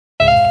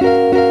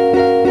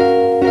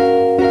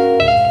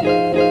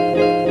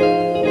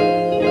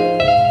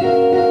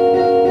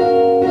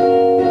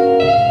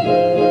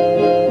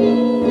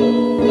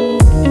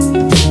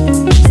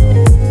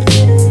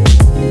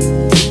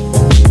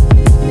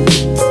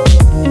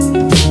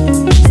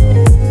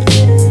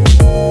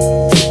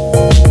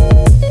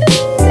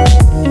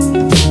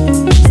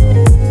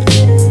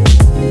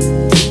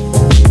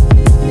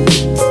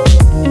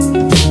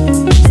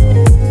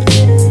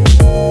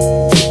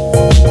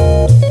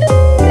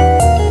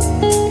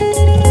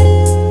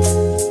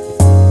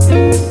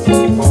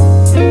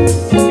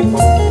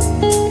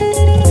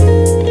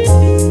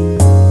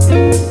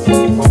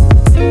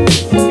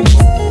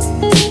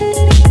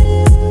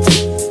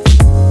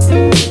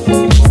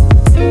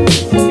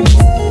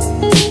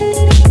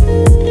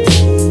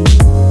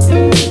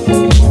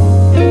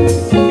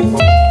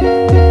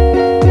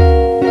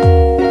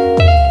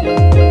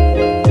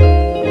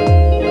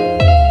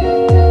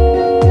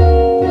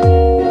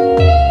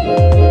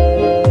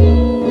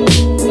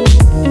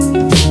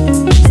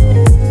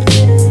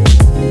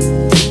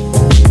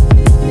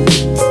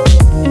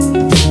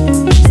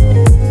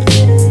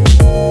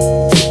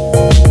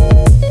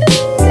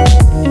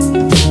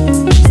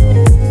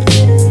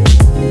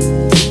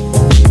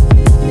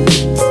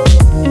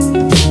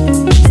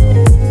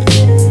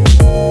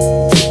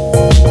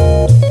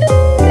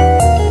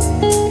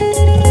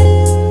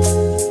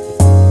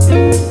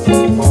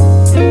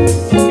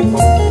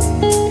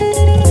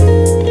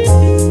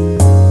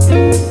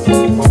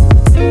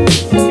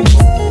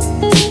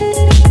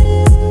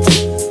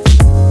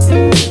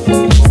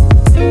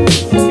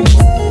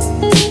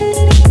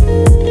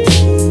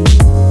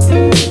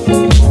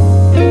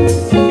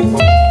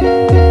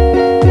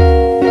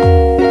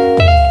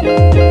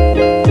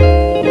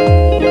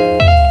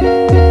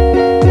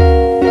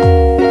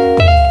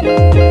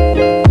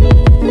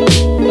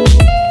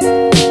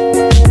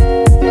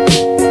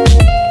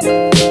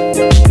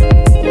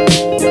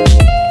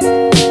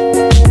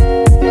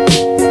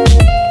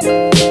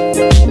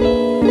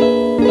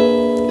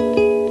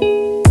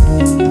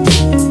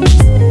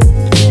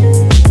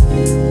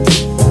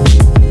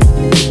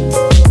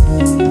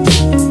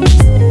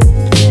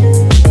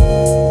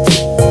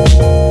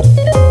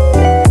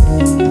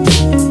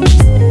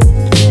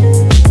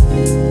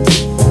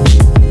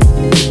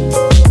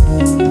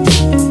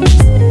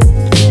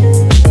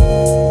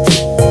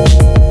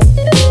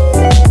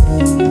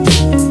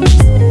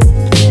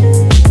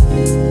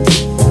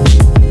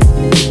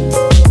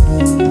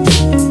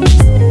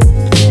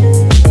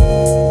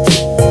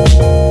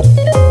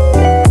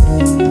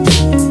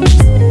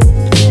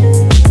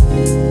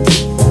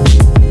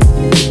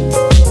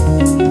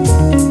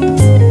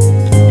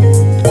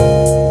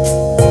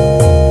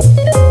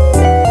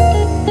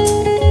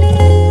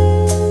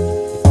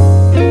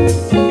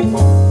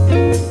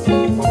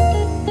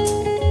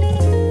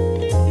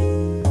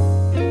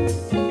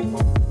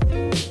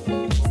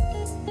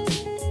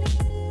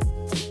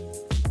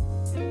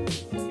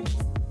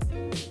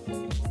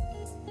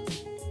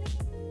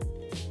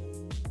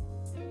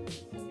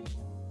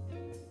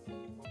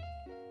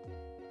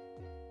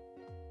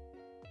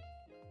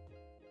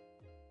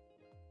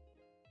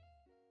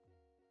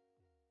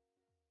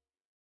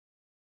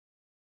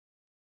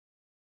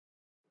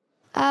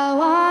I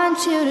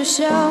want you to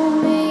show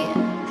me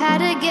how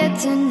to get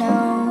to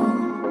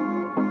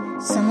know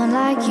someone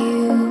like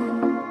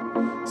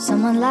you,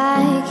 someone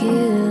like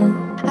you.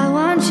 I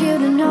want you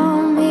to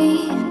know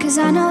me, 'cause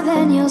I know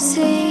then you'll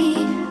see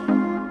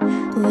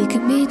we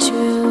could be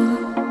true,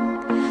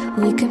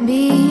 we can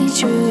be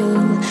true.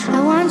 I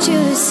want you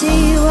to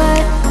see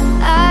what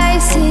I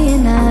see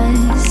in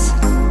us,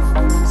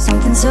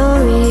 something so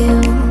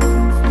real,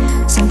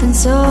 something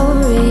so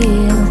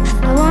real.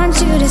 I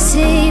want you to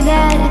see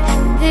that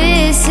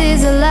this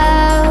is a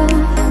love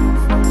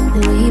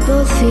that we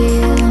both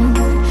feel,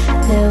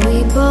 that we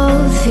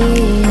both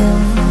feel.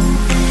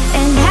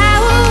 And how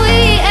will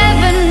we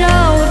ever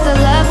know if the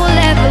love will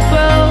ever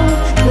grow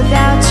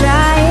without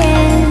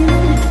trying,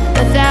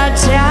 without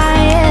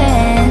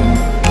trying?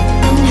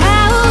 And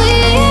how will we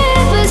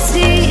ever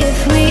see if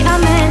we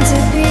are meant to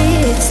be?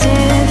 It's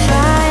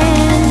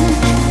terrifying,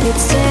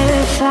 it's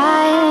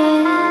terrifying.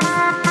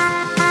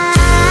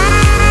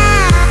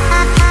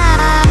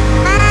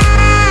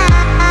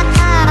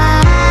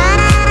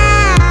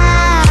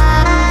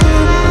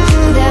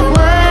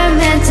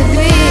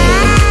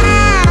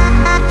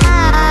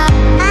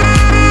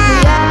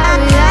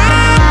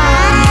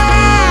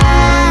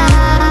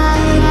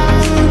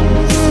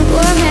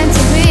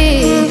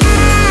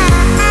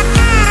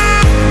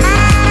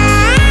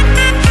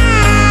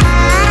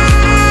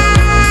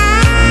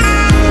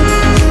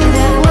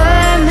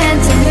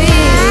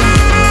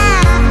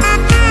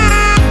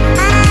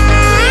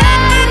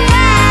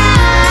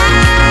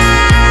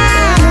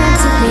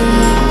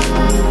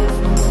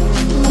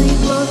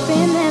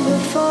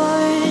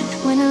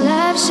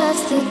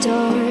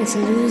 It's a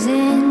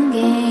losing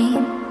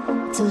game,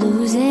 it's a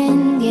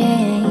losing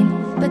game.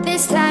 But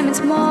this time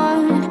it's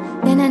more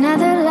than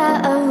another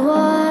lot of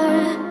war.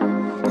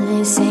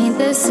 This ain't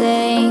the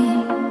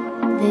same,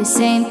 this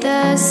ain't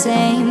the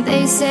same.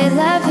 They say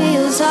love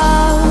heals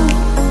all,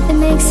 it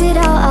makes it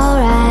all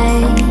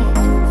alright.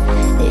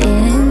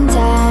 In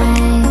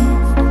time,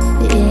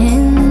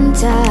 in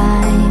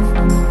time.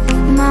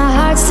 My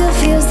heart still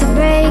feels the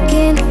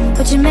breaking,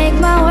 but you make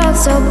my world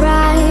so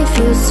bright.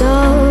 Feels so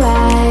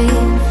right,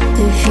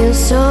 it feels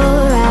so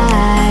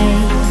right.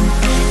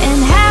 And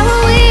how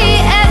will we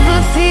ever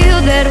feel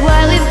that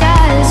what we've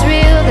got is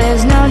real?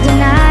 There's no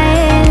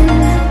denying,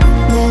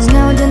 there's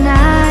no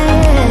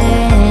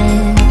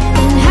denying.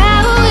 And how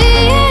will we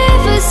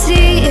ever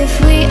see if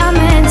we are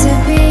meant to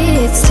be?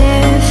 It's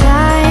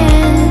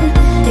terrifying,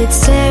 it's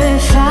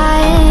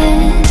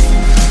terrifying.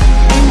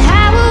 And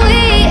how will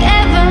we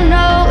ever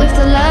know if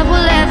the love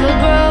will ever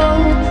grow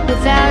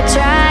without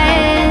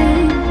trying,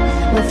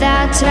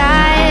 without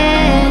trying?